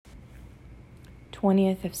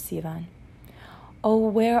20th of Sivan. Oh,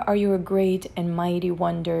 where are your great and mighty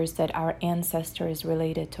wonders that our ancestors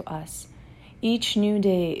related to us? Each new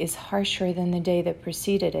day is harsher than the day that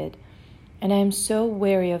preceded it, and I am so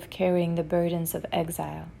weary of carrying the burdens of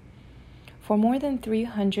exile. For more than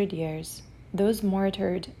 300 years, those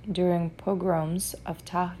martyred during pogroms of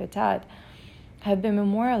Tah v'Tat have been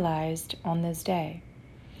memorialized on this day.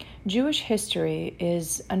 Jewish history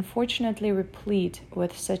is unfortunately replete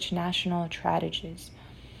with such national tragedies.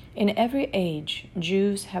 In every age,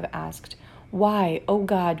 Jews have asked, "Why, O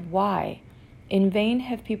God, why?" In vain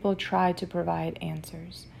have people tried to provide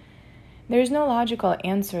answers. There is no logical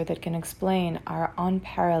answer that can explain our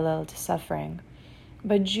unparalleled suffering,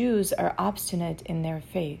 but Jews are obstinate in their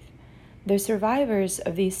faith. The survivors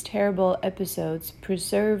of these terrible episodes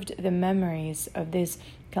preserved the memories of these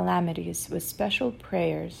calamities with special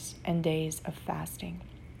prayers and days of fasting.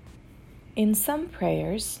 In some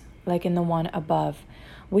prayers, like in the one above,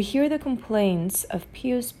 we hear the complaints of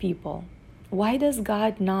pious people. Why does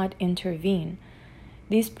God not intervene?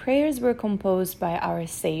 These prayers were composed by our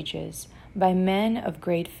sages, by men of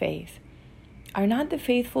great faith. Are not the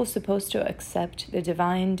faithful supposed to accept the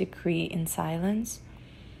divine decree in silence?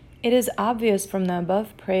 It is obvious from the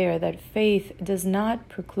above prayer that faith does not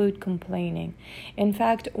preclude complaining. In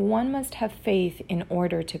fact, one must have faith in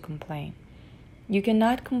order to complain. You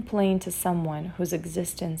cannot complain to someone whose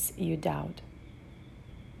existence you doubt.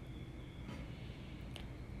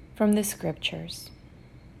 From the Scriptures.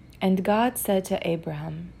 And God said to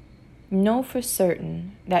Abraham, "Know for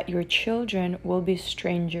certain that your children will be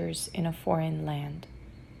strangers in a foreign land."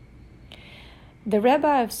 The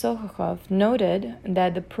Rabbi of Sochochov noted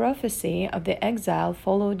that the prophecy of the exile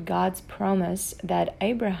followed God's promise that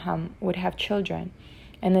Abraham would have children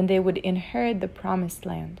and then they would inherit the promised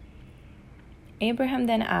land. Abraham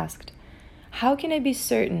then asked, "How can I be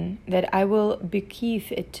certain that I will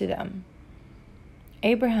bequeath it to them?"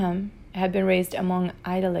 Abraham had been raised among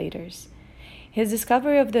idolaters. His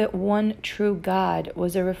discovery of the one true God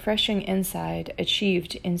was a refreshing insight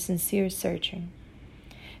achieved in sincere searching.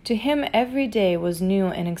 To him, every day was new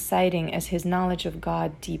and exciting as his knowledge of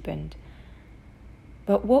God deepened.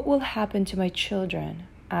 "But what will happen to my children?"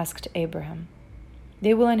 asked Abraham.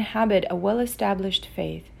 "They will inhabit a well-established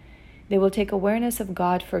faith. They will take awareness of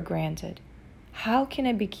God for granted. How can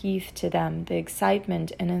I bequeath to them the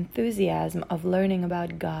excitement and enthusiasm of learning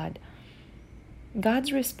about God?"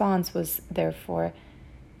 God's response was, therefore,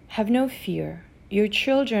 "Have no fear. Your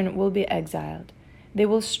children will be exiled. They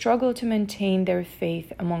will struggle to maintain their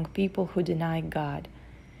faith among people who deny God.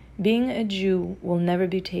 Being a Jew will never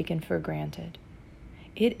be taken for granted.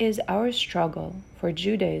 It is our struggle for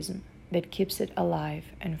Judaism that keeps it alive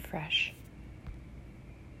and fresh."